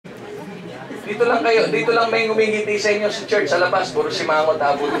Dito lang kayo, dito lang may ngumingiti sa inyo sa church, sa labas, puro si Mangot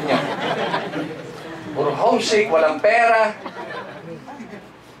abulin niya. Puro homesick, walang pera.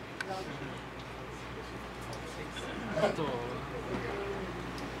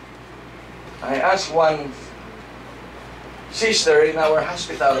 I asked one sister in our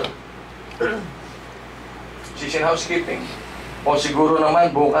hospital, she's in housekeeping. O siguro naman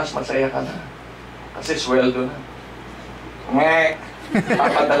bukas masaya ka na. Kasi sweldo na. Ngek,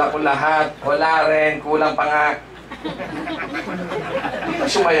 papadala ko lahat. Wala rin, kulang pa nga.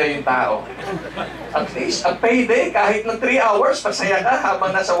 Sumaya yung tao. At least, a payday, kahit na 3 hours, masaya ka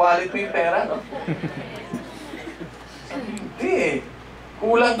habang nasa wallet mo yung pera, no? Hindi,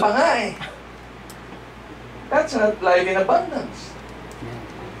 kulang pa nga eh. That's not life in abundance.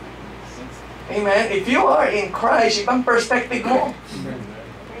 Amen? If you are in Christ, ibang perspective mo.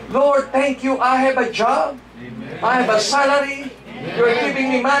 Lord, thank you, I have a job. I have a salary. You are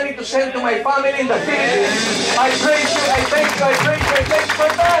giving me money to send to my family in the Philippines. I praise you, I thank you, I praise you, I thank you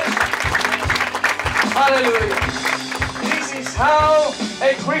for that. Hallelujah. This is how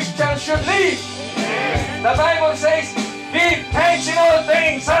a Christian should live. The Bible says, give thanks in all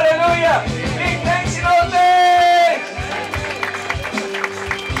things. Hallelujah. Give thanks in all things.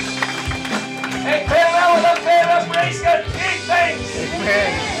 And pera, walang pera, praise God. Give thanks.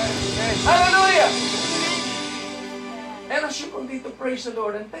 Hallelujah. And as you continue to praise the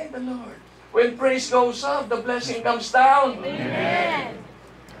Lord and thank the Lord, when praise goes up, the blessing comes down. Amen.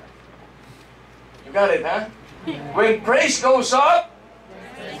 You got it, huh? When praise goes up,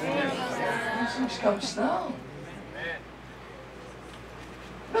 blessing comes down.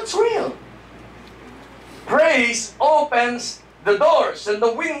 That's real. Praise opens the doors and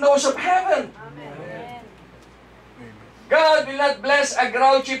the windows of heaven. Amen. God will not bless a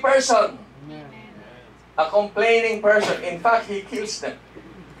grouchy person. A complaining person. In fact, He kills them.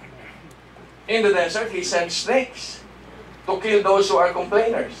 In the desert, He sends snakes to kill those who are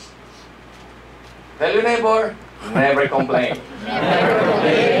complainers. Tell your neighbor, never complain. Never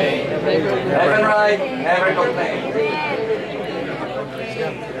complain. Never right, never complain.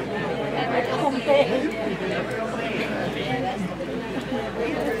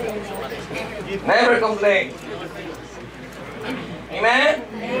 Never complain. Amen?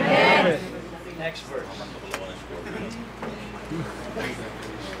 Amen. Next verse.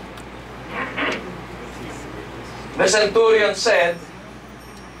 The centurion said,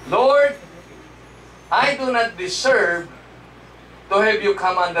 Lord, I do not deserve to have you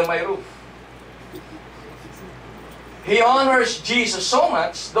come under my roof. He honors Jesus so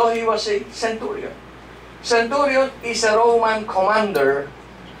much, though he was a centurion. Centurion is a Roman commander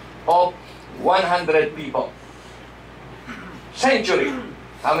of 100 people. Century.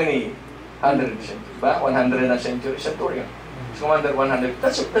 How many? 100 century. Ba? 100 na century. Centurion. Commander 100.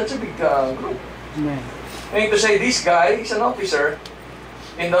 That's a big group. I mean to say, this guy is an officer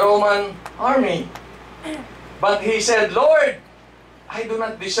in the Roman army. But he said, Lord, I do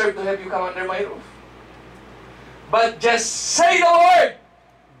not deserve to have you come under my roof. But just say the word.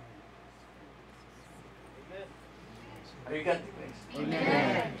 Are you getting this?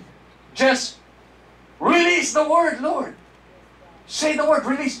 Amen. Just release the word, Lord. Say the word,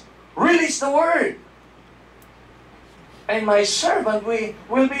 release. Release the word. And my servant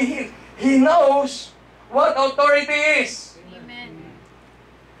will be healed. He knows what authority is. Amen.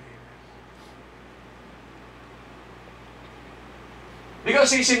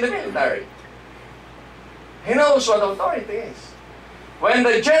 Because he's in the military. He knows what authority is. When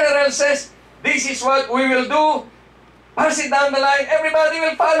the general says, this is what we will do, pass it down the line, everybody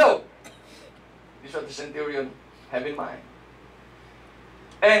will follow. This is what the centurion have in mind.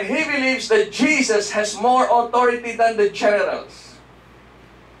 And he believes that Jesus has more authority than the generals.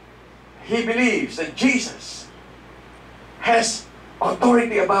 He believes that Jesus has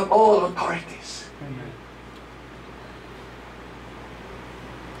authority above all authorities. Amen.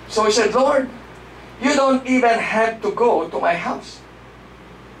 So he said, Lord, you don't even have to go to my house.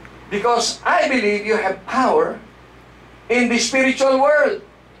 Because I believe you have power in the spiritual world.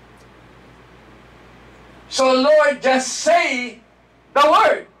 So Lord, just say the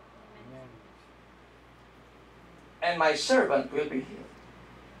word. And my servant will be healed.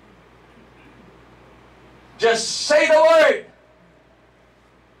 Just say the word.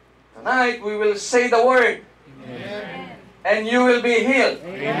 Tonight we will say the word. Amen. And you will be healed.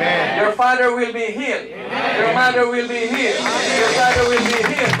 Amen. Your father will be healed. Amen. Your mother will be healed. Your father will be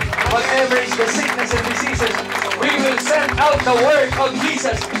healed. Whatever is the sickness and diseases, we will send out the word of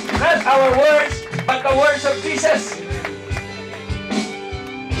Jesus. Not our words, but the words of Jesus.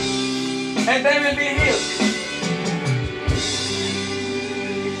 And they will be healed.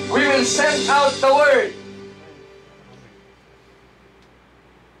 We will and sent out the word.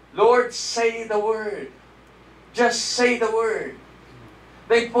 Lord, say the word. Just say the word.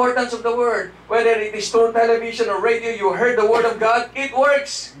 The importance of the word. Whether it is through television or radio, you heard the word of God, it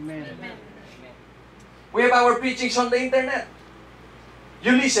works. Amen. We have our preachings on the internet.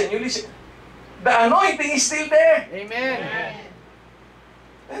 You listen, you listen. The anointing is still there. Amen.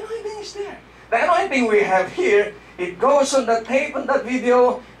 The anointing is there. The anointing we have here, it goes on the tape, on that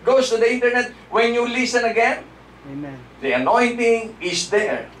video, goes to the internet. When you listen again, Amen. the anointing is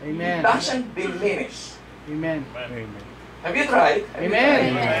there. Amen. It doesn't diminish. Amen. Have you tried? Have you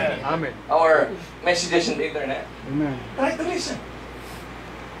Amen. tried Amen. our messages on the internet? Amen. Try to listen.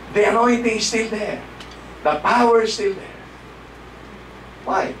 The anointing is still there. The power is still there.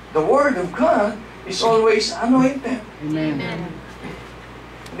 Why? The Word of God is always anointed. Amen.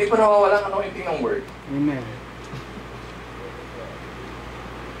 Hindi pa nawawala ang anointing ng Word. Amen.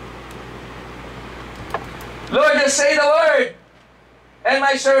 Lord, just say the Word, and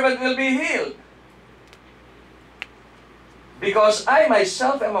my servant will be healed. Because I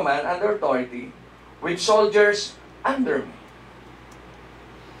myself am a man under authority, with soldiers under me.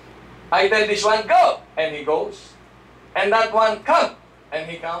 I tell this one, go, and he goes. And that one, come, and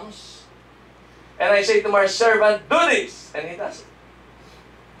he comes. And I say to my servant, do this, and he does it.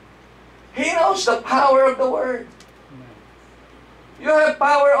 He knows the power of the Word. You have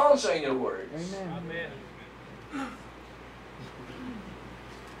power also in your words. Amen.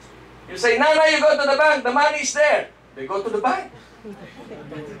 You say, Nana, you go to the bank, the money is there. They go to the bank.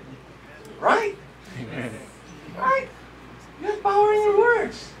 Right? Right? You have power in your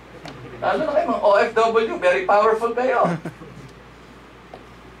words. Lalo na kayo mga OFW, very powerful kayo.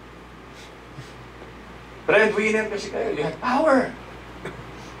 Breadwinner kasi kayo, you have power.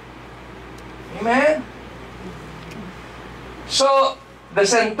 Amen? So, the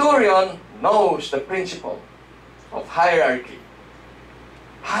centurion knows the principle of hierarchy.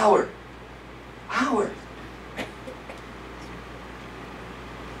 Power. Power.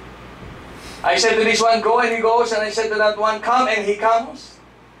 I said to this one, go, and he goes. And I said to that one, come, and he comes.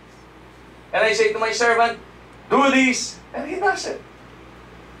 And I say to my servant, do this, and he does it.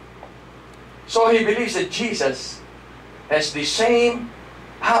 So he believes that Jesus has the same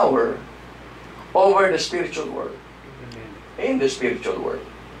power over the spiritual world. In the spiritual world.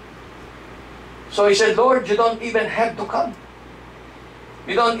 So he said, Lord, you don't even have to come.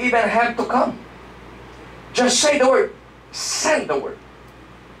 You don't even have to come. Just say the word. Send the word.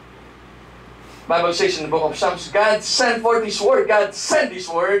 Bible says in the book of Psalms, God sent forth His word. God sent His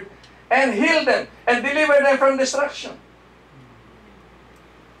word and healed them and delivered them from destruction.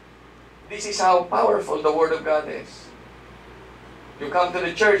 This is how powerful the word of God is. You come to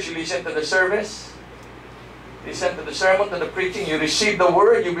the church, you listen to the service, listen to the sermon, to the preaching, you receive the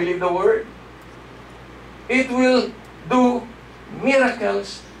word, you believe the word. It will do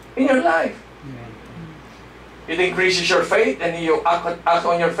miracles in your life. It increases your faith, and you act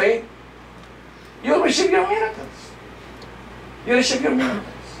on your faith. You'll receive your miracles. You receive your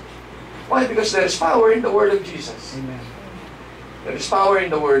miracles. Why? Because there is power in the word of Jesus. Amen. There is power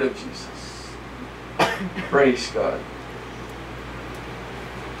in the word of Jesus. Praise God.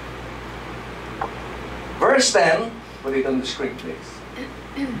 Verse 10, put it on the screen, please.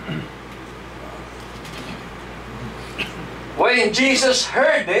 When Jesus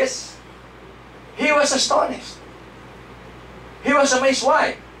heard this, He was astonished. He was amazed.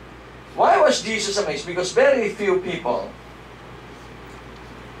 Why? Why was Jesus amazed? Because very few people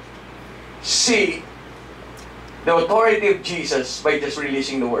see the authority of Jesus by just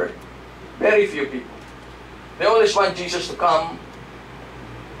releasing the word. Very few people. They always want Jesus to come,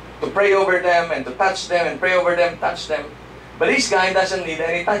 to pray over them, and to touch them, and pray over them, touch them. But this guy doesn't need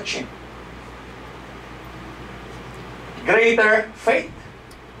any touching. Greater faith.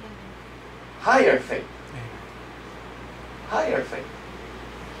 Higher faith. Higher faith.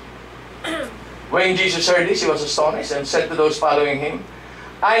 When Jesus heard this, He was astonished and said to those following Him,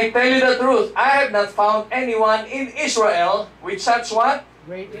 I tell you the truth, I have not found anyone in Israel with such what?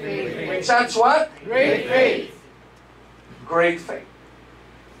 Great faith. With such what? Great faith. Great faith.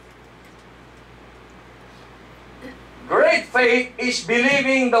 Great faith is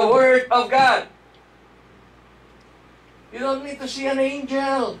believing the Word of God. You don't need to see an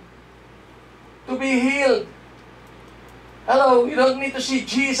angel to be healed. Hello, you don't need to see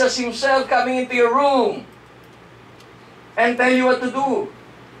Jesus Himself coming into your room and tell you what to do.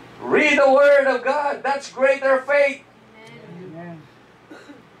 Read the Word of God. That's greater faith. Amen.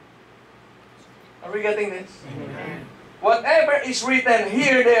 Are we getting this? Amen. Whatever is written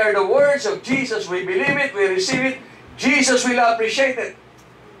here, they are the words of Jesus. We believe it, we receive it. Jesus will appreciate it.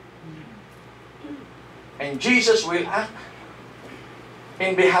 And Jesus will act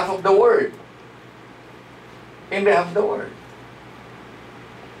in behalf of the Word. In behalf of the Word.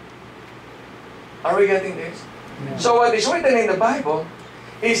 Are we getting this? Amen. So what is written in the Bible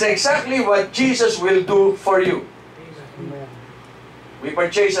is exactly what Jesus will do for you. Amen. We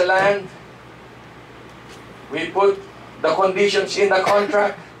purchase a land. We put the conditions in the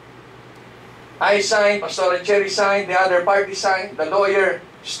contract. I sign, Pastor Cherry signed, the other party signed, the lawyer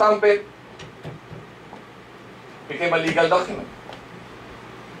stamped it. Became a legal document.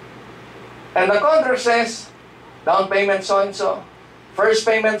 And the contract says, down payment so-and-so, first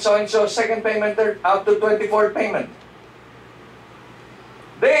payment so-and-so, second payment, third, up to 24th payment.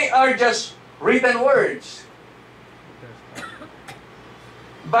 They are just written words.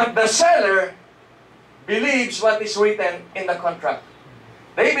 But the seller believes what is written in the contract.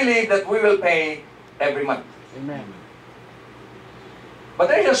 They believe that we will pay every month. Amen. But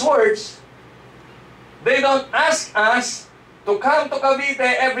they're just words. They don't ask us to come to Cavite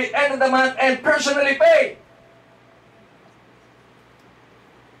every end of the month and personally pay.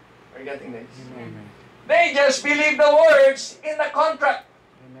 We're getting this? Amen. They just believe the words in the contract.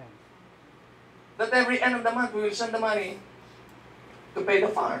 Amen. That every end of the month we will send the money to pay the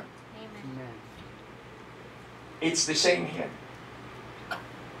farm. Amen. It's the same here.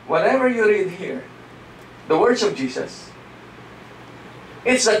 Whatever you read here, the words of Jesus,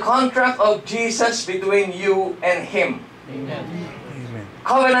 it's the contract of Jesus between you and Him. Amen. Amen.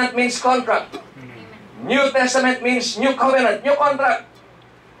 Covenant means contract. New Testament means new covenant, new contract.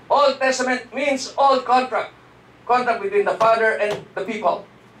 Old Testament means old contract. Contract between the Father and the people.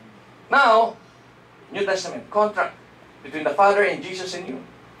 Now, New Testament, contract between the Father and Jesus and you.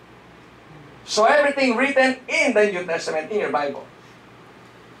 So everything written in the New Testament, in your Bible,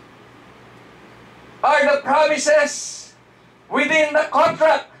 are the promises within the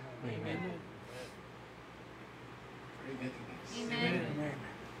contract. Amen. Amen.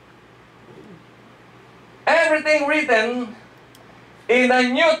 Everything written in the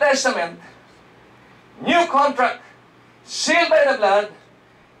New Testament, new contract, sealed by the blood,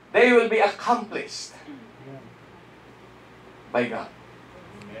 they will be accomplished by God.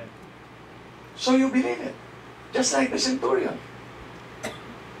 So you believe it. Just like the centurion.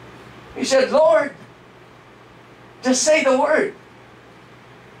 He said, Lord, just say the word.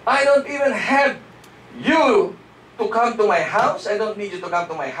 I don't even have you to come to my house. I don't need you to come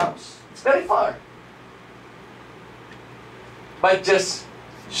to my house. It's very far. But just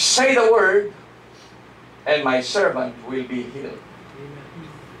say the word, and my servant will be healed.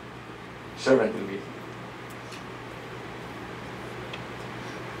 Servant will be healed.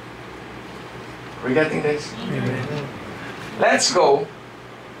 We're getting this? Amen. Let's go.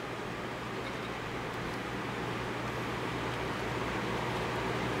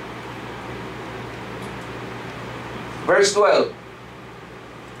 Verse 12.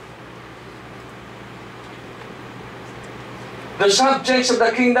 The subjects of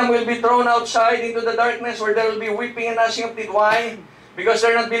the kingdom will be thrown outside into the darkness where there will be weeping and gnashing of teeth. Why? Because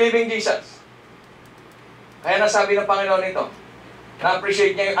they're not believing Jesus. Kaya nasabi ng Panginoon ito.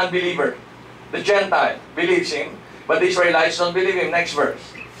 Na-appreciate niya yung unbeliever. The Gentile believes Him, but the Israelites don't believe Him. Next verse.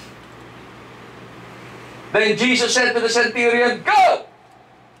 Then Jesus said to the centurion, Go!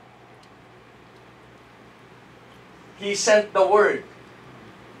 He sent the word.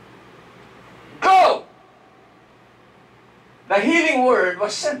 Go! The healing word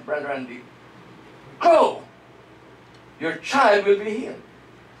was sent, Brother Andy. Go! Your child will be healed.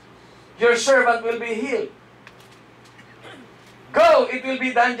 Your servant will be healed. Go! It will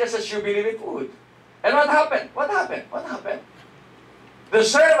be done just as you believe it would. And what happened? What happened? What happened? The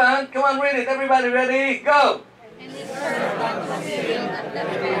servant, come on, read it. Everybody ready? Go! And his servant was healed at that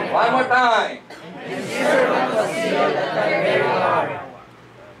very hour. One more time. His servant was healed at that very hour.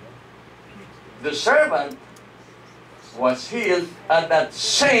 The servant was healed at that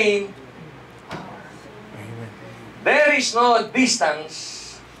same hour. There is no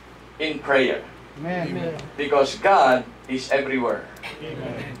distance in prayer Amen. because God is everywhere.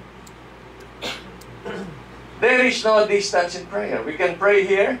 Amen. There is no distance in prayer. We can pray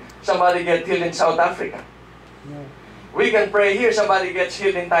here, somebody get healed in South Africa. Amen. We can pray here, somebody gets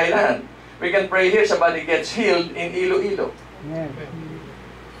healed in Thailand. We can pray here, somebody gets healed in Iloilo. Amen.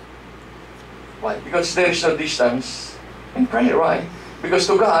 Why? Because there is no distance in prayer. Why? Because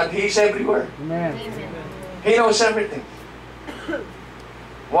to God, He is everywhere. Amen. He knows everything.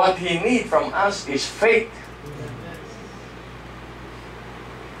 What He needs from us is faith.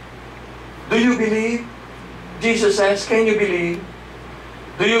 Do you believe? Jesus says, can you believe?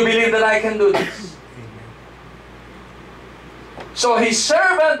 Do you believe that I can do this? So His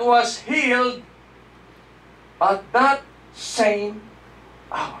servant was healed at that same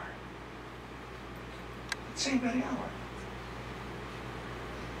hour. That same very hour.